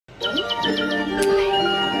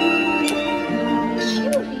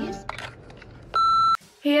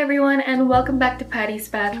everyone, and welcome back to Patty's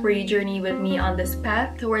Path, where you journey with me on this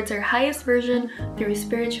path towards our highest version through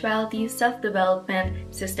spirituality,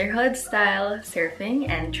 self-development, sisterhood style, surfing,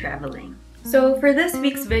 and traveling. So for this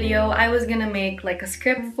week's video, I was gonna make like a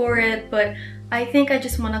script for it, but I think I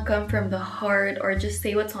just want to come from the heart or just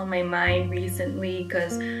say what's on my mind recently,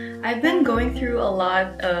 because I've been going through a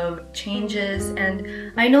lot of changes,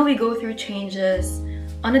 and I know we go through changes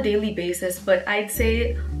on a daily basis, but I'd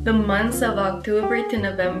say the months of October to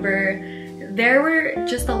November, there were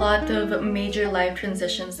just a lot of major life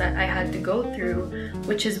transitions that I had to go through,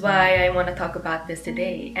 which is why I want to talk about this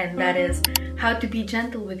today, and that is how to be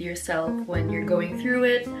gentle with yourself when you're going through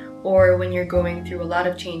it or when you're going through a lot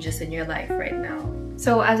of changes in your life right now.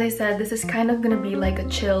 So as I said, this is kind of gonna be like a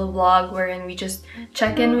chill vlog wherein we just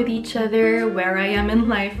check in with each other, where I am in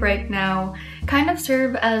life right now, kind of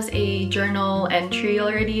serve as a journal entry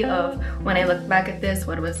already of when I look back at this,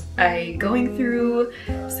 what was I going through.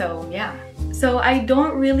 So yeah. So I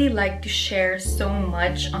don't really like to share so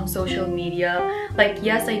much on social media. Like,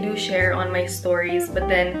 yes, I do share on my stories, but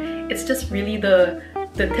then it's just really the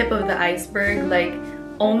tip of the iceberg. Like,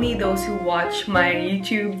 only those who watch my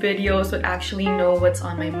YouTube videos would actually know what's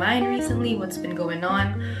on my mind recently, what's been going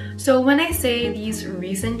on. So when I say these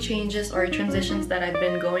recent changes or transitions that I've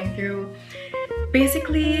been going through,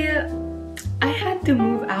 basically, I had to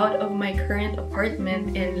move out of my current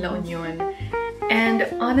apartment in La Union. And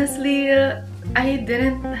honestly, I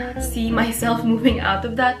didn't see myself moving out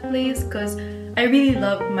of that place because I really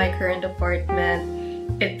loved my current apartment.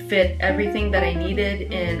 It fit everything that I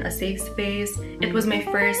needed in a safe space. It was my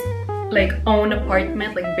first like own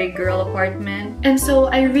apartment, like big girl apartment. And so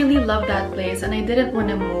I really loved that place and I didn't want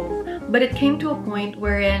to move. But it came to a point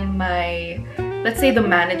wherein let's say the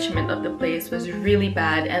management of the place was really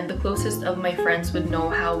bad, and the closest of my friends would know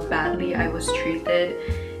how badly I was treated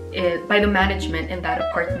by the management in that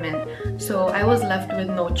apartment. So I was left with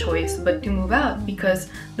no choice but to move out because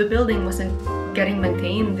the building wasn't getting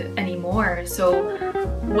maintained anymore. So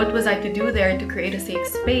what was I to do there to create a safe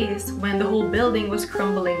space when the whole building was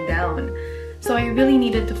crumbling down? So I really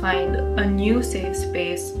needed to find a new safe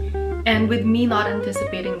space, and with me not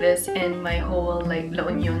anticipating this in my whole like La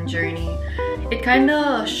Union journey, it kind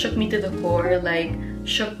of shook me to the core, like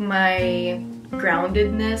shook my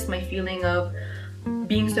groundedness, my feeling of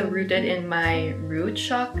being so rooted in my root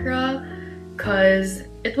chakra, because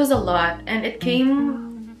it was a lot and it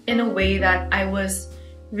came in a way that I was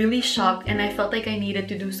really shocked and I felt like I needed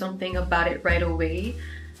to do something about it right away.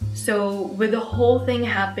 So with the whole thing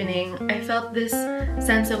happening, I felt this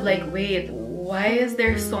sense of like, wait, why is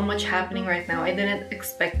there so much happening right now? I didn't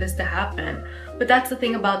expect this to happen. But that's the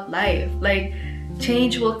thing about life, like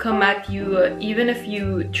change will come at you even if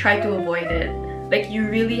you try to avoid it. Like, you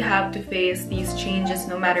really have to face these changes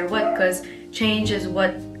no matter what, because change is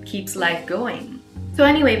what keeps life going. So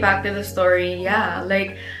anyway, back to the story. Yeah,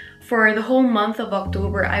 like for the whole month of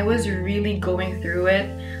October, I was really going through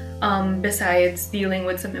it, besides dealing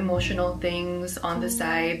with some emotional things on the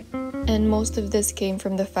side. And most of this came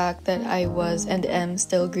from the fact that I was and am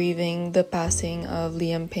still grieving the passing of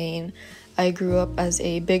Liam Payne. I grew up as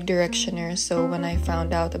a big directioner, so when I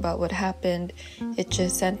found out about what happened, it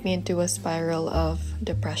just sent me into a spiral of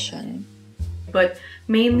depression. But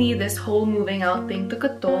mainly this whole moving out thing took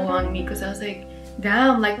a toll on me, because I was like,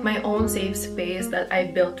 damn, like my own safe space that I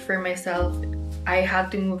built for myself, I had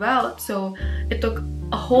to move out. So it took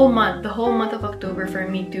a whole month, the whole month of October, for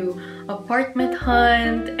me to apartment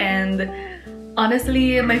hunt. And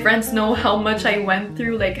honestly, my friends know how much I went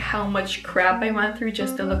through, like how much crap I went through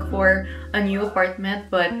just to look for a new apartment.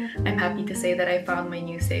 But I'm happy to say that I found my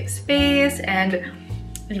new safe space, and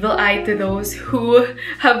evil eye to those who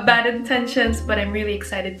have bad intentions, but I'm really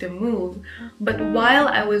excited to move. But while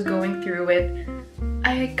I was going through it,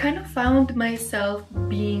 I kind of found myself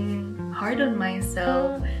being hard on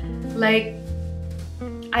myself. Like,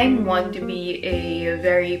 I'm one to be a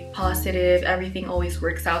very positive, everything always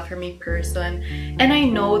works out for me person, and I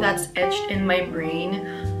know that's etched in my brain.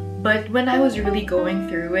 But when I was really going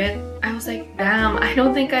through it, I was like, damn, I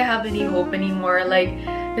don't think I have any hope anymore. Like,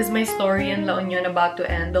 is my story in La Union about to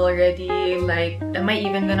end already? Like, am I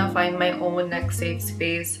even gonna find my own next safe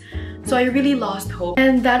space? So I really lost hope.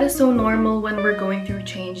 And that is so normal when we're going through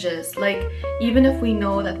changes. Like, even if we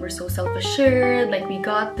know that we're so self-assured, like we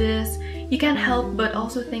got this, you can't help but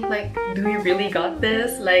also think like, do we really got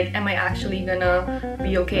this? Like, am I actually gonna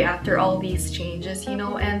be okay after all these changes, you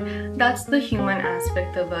know? And that's the human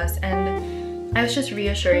aspect of us. And I was just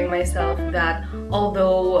reassuring myself that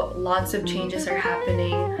although lots of changes are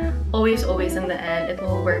happening, always in the end, it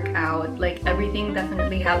will work out. Like, everything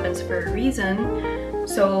definitely happens for a reason.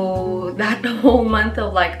 So that whole month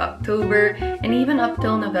of like October and even up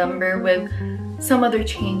till November with some other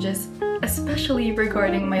changes, especially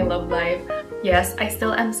regarding my love life. Yes, I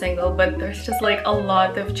still am single, but there's just like a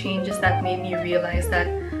lot of changes that made me realize that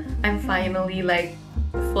I'm finally like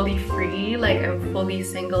fully free, like I'm fully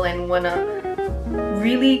single and wanna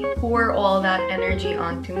really pour all that energy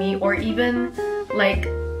onto me, or even like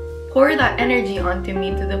pour that energy onto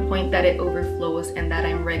me to the point that it overflows and that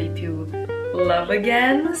I'm ready to love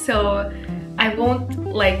again. So I won't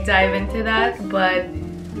like dive into that, but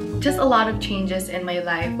just a lot of changes in my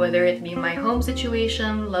life, whether it be my home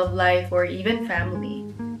situation, love life, or even family.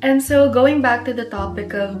 And so going back to the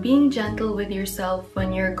topic of being gentle with yourself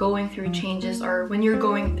when you're going through changes or when you're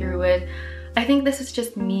going through it, I think this is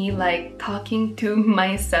just me like talking to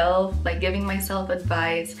myself, like giving myself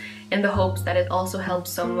advice in the hopes that it also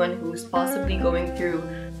helps someone who's possibly going through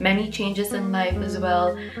many changes in life as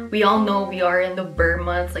well. We all know we are in the burr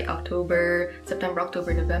months, like September,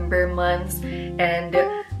 October, November months, and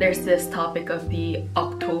there's this topic of the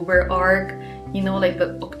October arc, you know, like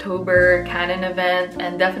the October canon event,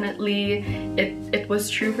 and definitely it was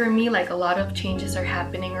true for me. Like a lot of changes are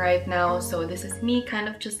happening right now, so this is me kind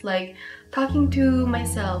of just like talking to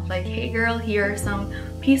myself like, hey girl, here are some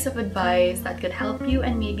piece of advice that could help you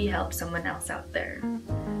and maybe help someone else out there.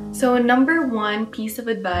 So number one piece of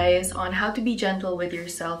advice on how to be gentle with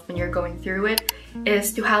yourself when you're going through it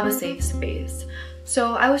is to have a safe space.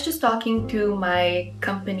 So I was just talking to my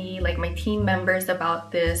company, like my team members,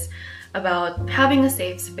 about this, about having a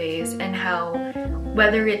safe space and how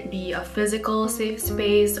whether it be a physical safe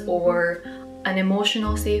space or an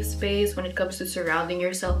emotional safe space when it comes to surrounding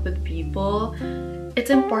yourself with people,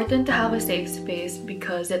 it's important to have a safe space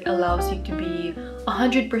because it allows you to be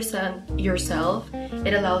 100% yourself.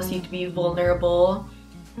 It allows you to be vulnerable.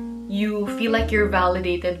 You feel like you're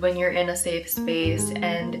validated when you're in a safe space,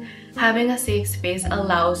 and having a safe space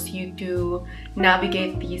allows you to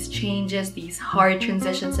navigate these changes, these hard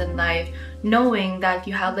transitions in life, knowing that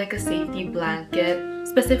you have like a safety blanket,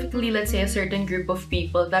 specifically let's say a certain group of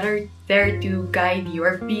people that are there to guide you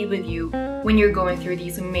or be with you when you're going through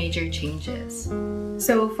these major changes.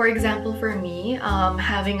 So for example, for me,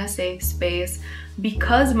 having a safe space,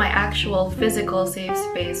 because my actual physical safe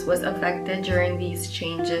space was affected during these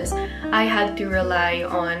changes, I had to rely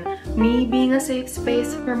on me being a safe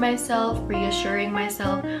space for myself, reassuring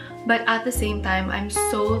myself. But at the same time, I'm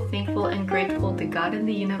so thankful and grateful to God and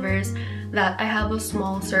the universe that I have a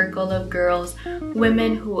small circle of girls,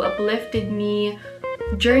 women who uplifted me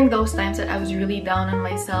during those times that I was really down on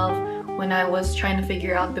myself, when I was trying to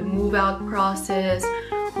figure out the move out process,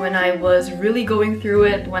 when I was really going through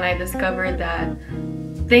it, when I discovered that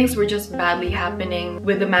things were just badly happening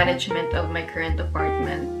with the management of my current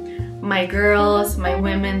apartment. My girls, my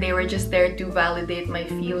women, they were just there to validate my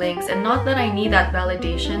feelings, and not that I need that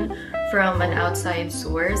validation from an outside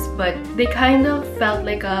source, but they kind of felt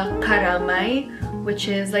like a karamay, which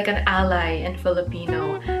is like an ally in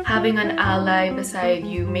Filipino. Having an ally beside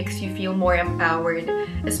you makes you feel more empowered,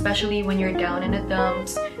 especially when you're down in the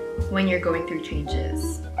dumps, when you're going through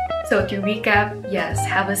changes. So to recap, yes,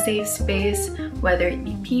 have a safe space, whether it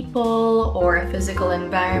be people or a physical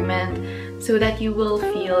environment, so that you will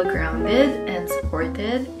feel grounded and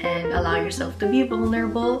supported and allow yourself to be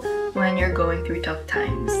vulnerable when you're going through tough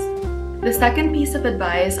times. The second piece of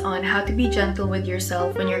advice on how to be gentle with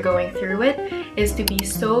yourself when you're going through it is to be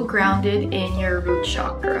so grounded in your root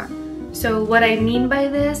chakra. So what I mean by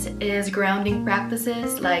this is grounding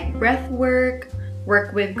practices like breath work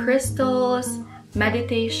with crystals,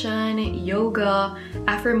 meditation, yoga,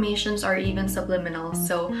 affirmations, or even subliminals.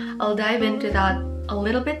 So I'll dive into that a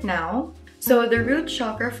little bit now. So the root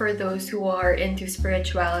chakra, for those who are into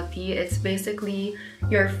spirituality, it's basically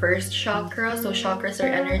your first chakra. So chakras are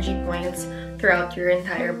energy points throughout your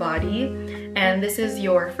entire body. And this is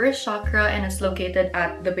your first chakra, and it's located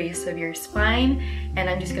at the base of your spine. And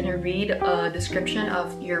I'm just gonna read a description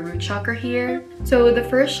of your root chakra here. So the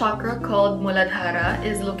first chakra, called Muladhara,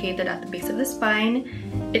 is located at the base of the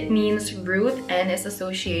spine. It means root and is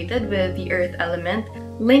associated with the earth element,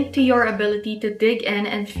 linked to your ability to dig in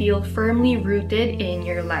and feel firmly rooted in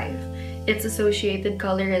your life. Its associated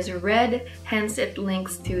color is red, hence it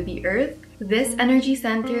links to the earth. This energy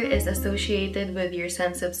center is associated with your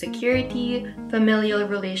sense of security, familial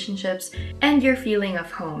relationships, and your feeling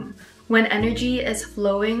of home. When energy is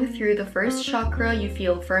flowing through the first chakra, you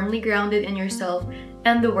feel firmly grounded in yourself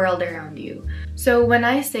and the world around you. So when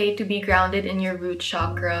I say to be grounded in your root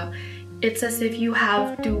chakra, it's as if you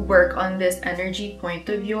have to work on this energy point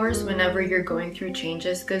of yours whenever you're going through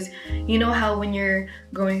changes, because you know how when you're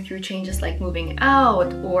going through changes like moving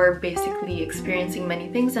out or basically experiencing many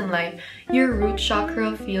things in life, your root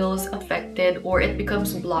chakra feels affected or it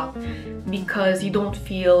becomes blocked because you don't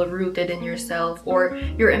feel rooted in yourself, or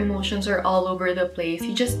your emotions are all over the place.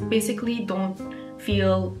 You just basically don't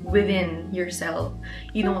feel within yourself.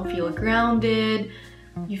 You don't feel grounded.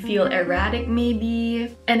 You feel erratic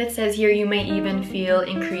maybe. And it says here you may even feel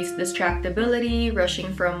increased distractibility,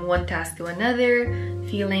 rushing from one task to another,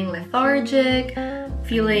 feeling lethargic,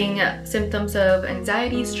 feeling symptoms of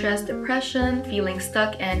anxiety, stress, depression, feeling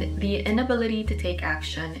stuck, and the inability to take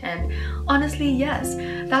action. And honestly, yes,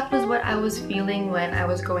 that was what I was feeling when I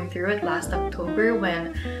was going through it last October,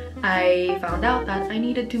 when I found out that I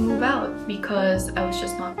needed to move out because I was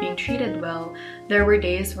just not being treated well. There were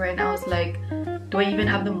days when I was like, do I even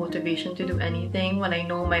have the motivation to do anything when I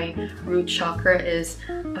know my root chakra is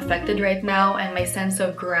affected right now and my sense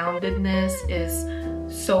of groundedness is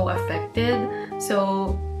so affected?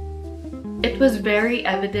 So it was very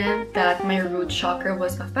evident that my root chakra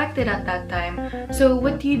was affected at that time. So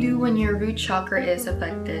what do you do when your root chakra is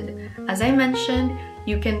affected? As I mentioned,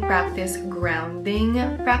 you can practice grounding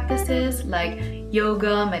practices like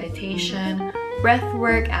yoga, meditation, breath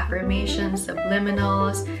work, affirmations,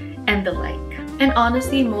 subliminals, and the like. And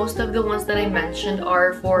honestly, most of the ones that I mentioned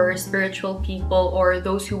are for spiritual people or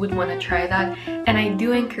those who would want to try that, and I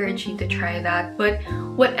do encourage you to try that. But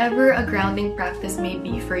whatever a grounding practice may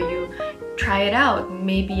be for you, try it out.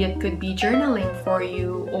 Maybe it could be journaling for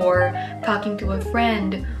you, or talking to a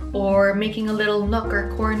friend, or making a little nook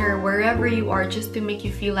or corner wherever you are just to make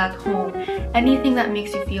you feel at home. Anything that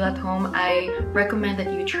makes you feel at home, I recommend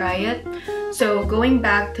that you try it. So going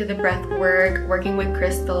back to the breath work, working with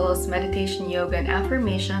crystals, meditation, yoga, and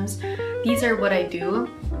affirmations, these are what I do.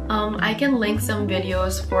 I can link some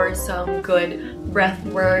videos for some good breath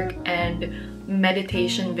work and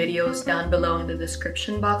meditation videos down below in the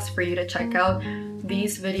description box for you to check out.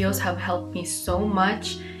 These videos have helped me so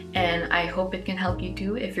much, and I hope it can help you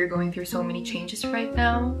too if you're going through so many changes right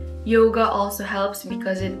now. Yoga also helps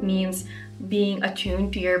because it means being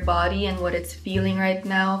attuned to your body and what it's feeling right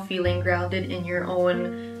now, feeling grounded in your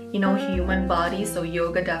own, human body. So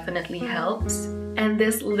yoga definitely helps. And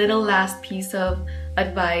this little last piece of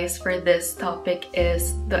advice for this topic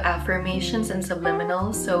is the affirmations and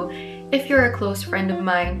subliminals. So if you're a close friend of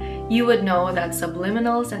mine, you would know that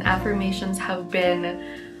subliminals and affirmations have been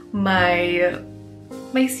my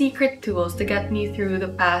secret tools to get me through the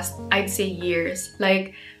past, I'd say, years.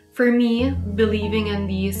 Like, for me, believing in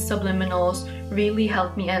these subliminals really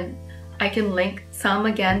helped me, and I can link some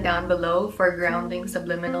again down below for grounding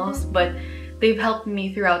subliminals, but they've helped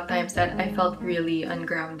me throughout times that I felt really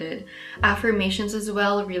ungrounded. Affirmations as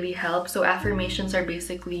well really help. So affirmations are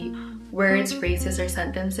basically words, phrases, or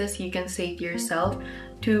sentences you can say to yourself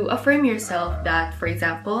to affirm yourself that, for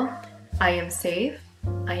example, I am safe,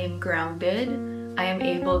 I am grounded, I am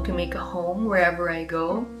able to make a home wherever I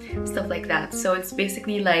go, stuff like that. So it's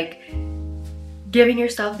basically like giving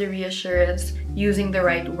yourself the reassurance using the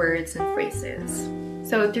right words and phrases.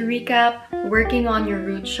 So to recap, working on your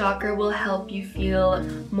root chakra will help you feel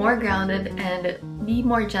more grounded and be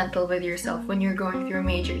more gentle with yourself when you're going through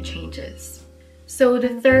major changes. So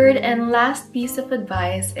the third and last piece of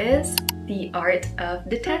advice is the art of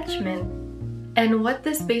detachment. And what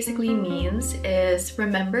this basically means is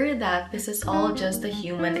remember that this is all just a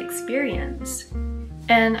human experience.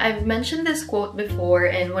 And I've mentioned this quote before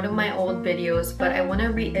in one of my old videos, but I want to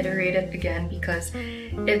reiterate it again because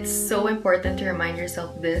it's so important to remind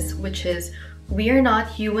yourself this, which is we are not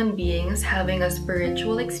human beings having a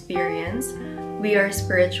spiritual experience. We are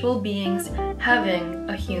spiritual beings having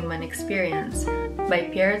a human experience. By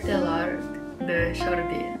Pierre Teilhard de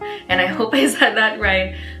Chardin. And I hope I said that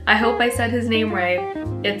right. I hope I said his name right.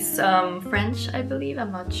 It's French, I believe.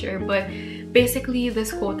 I'm not sure. But basically,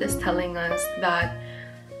 this quote is telling us that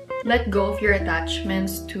let go of your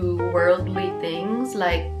attachments to worldly things.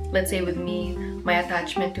 Like, let's say with me, my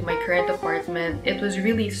attachment to my current apartment, it was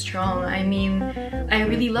really strong. I mean, I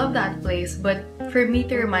really love that place. But for me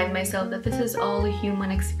to remind myself that this is all a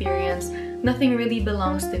human experience, nothing really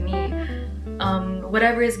belongs to me.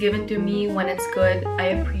 Whatever is given to me when it's good,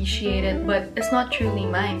 I appreciate it, but it's not truly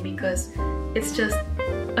mine because it's just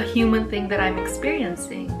a human thing that I'm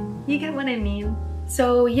experiencing. You get what I mean?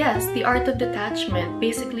 So yes, the art of detachment.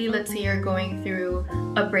 Basically, let's say you're going through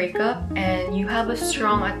a breakup and you have a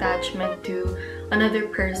strong attachment to another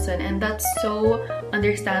person, and that's so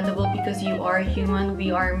understandable because you are human.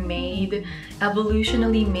 We are made,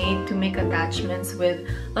 evolutionally made to make attachments with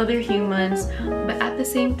other humans, but at the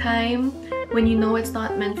same time, when you know it's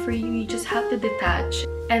not meant for you, you just have to detach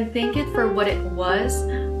and thank it for what it was,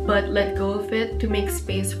 but let go of it to make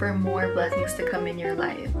space for more blessings to come in your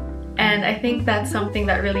life. And I think that's something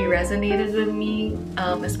that really resonated with me,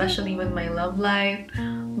 especially with my love life.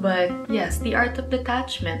 But yes, the art of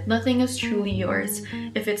detachment. Nothing is truly yours.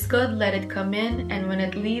 If it's good, let it come in, and when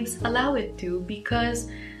it leaves, allow it to, because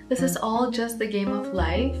this is all just the game of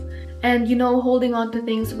life. And you know, holding on to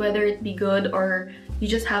things, whether it be good or you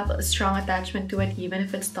just have a strong attachment to it, even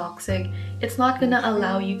if it's toxic, it's not gonna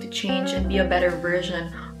allow you to change and be a better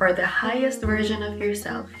version or the highest version of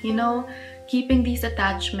yourself. You know, keeping these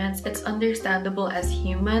attachments, it's understandable as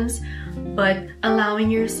humans, but allowing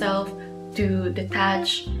yourself to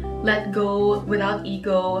detach, let go without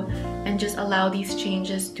ego, and just allow these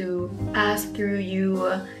changes to pass through you,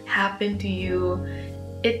 happen to you,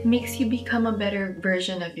 it makes you become a better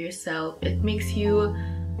version of yourself. It makes you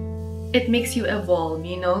evolve,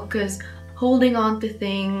 you know, because holding on to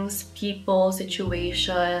things, people,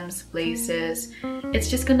 situations, places, it's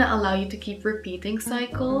just gonna allow you to keep repeating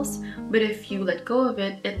cycles. But if you let go of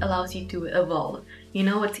it, it allows you to evolve. You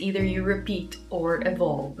know, it's either you repeat or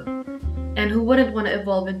evolve. And who wouldn't want to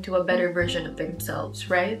evolve into a better version of themselves,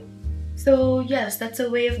 right? So yes, that's a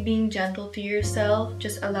way of being gentle to yourself,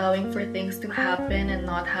 just allowing for things to happen and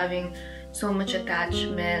not having so much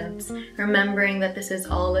attachments, remembering that this is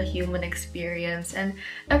all a human experience and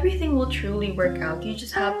everything will truly work out. You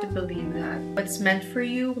just have to believe that what's meant for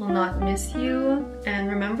you will not miss you, and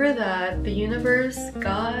remember that the universe,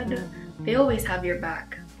 God, they always have your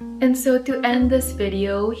back. And so to end this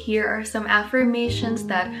video, here are some affirmations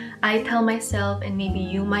that I tell myself, and maybe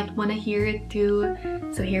you might want to hear it too.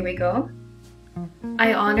 So here we go.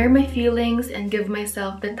 I honor my feelings and give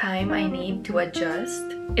myself the time I need to adjust.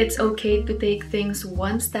 It's okay to take things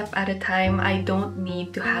one step at a time. I don't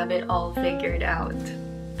need to have it all figured out.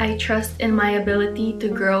 I trust in my ability to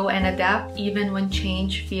grow and adapt even when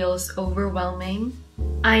change feels overwhelming.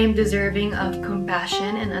 I am deserving of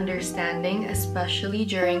compassion and understanding, especially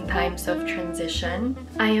during times of transition.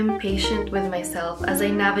 I am patient with myself as I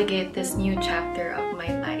navigate this new chapter of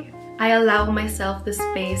my life. I allow myself the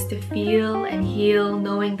space to feel and heal,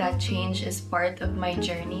 knowing that change is part of my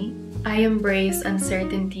journey. I embrace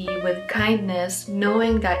uncertainty with kindness,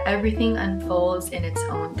 knowing that everything unfolds in its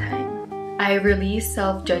own time. I release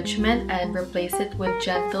self-judgment and replace it with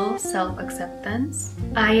gentle self-acceptance.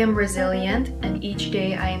 I am resilient, and each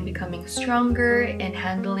day I am becoming stronger in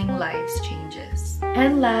handling life's changes.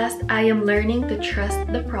 And last, I am learning to trust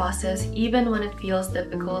the process even when it feels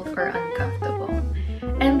difficult or uncomfortable.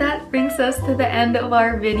 And that brings us to the end of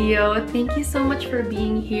our video. Thank you so much for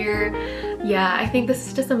being here. Yeah, I think this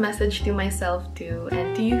is just a message to myself too,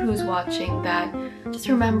 and to you who's watching, that just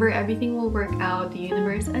remember everything will work out. The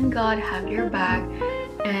universe and God have your back,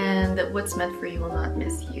 and what's meant for you will not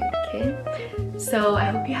miss you, okay? So I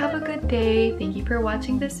hope you have a good day. Thank you for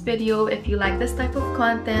watching this video. If you like this type of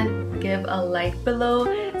content, give a like below,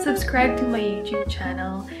 subscribe to my YouTube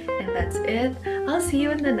channel, and that's it. I'll see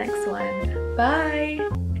you in the next one. Bye!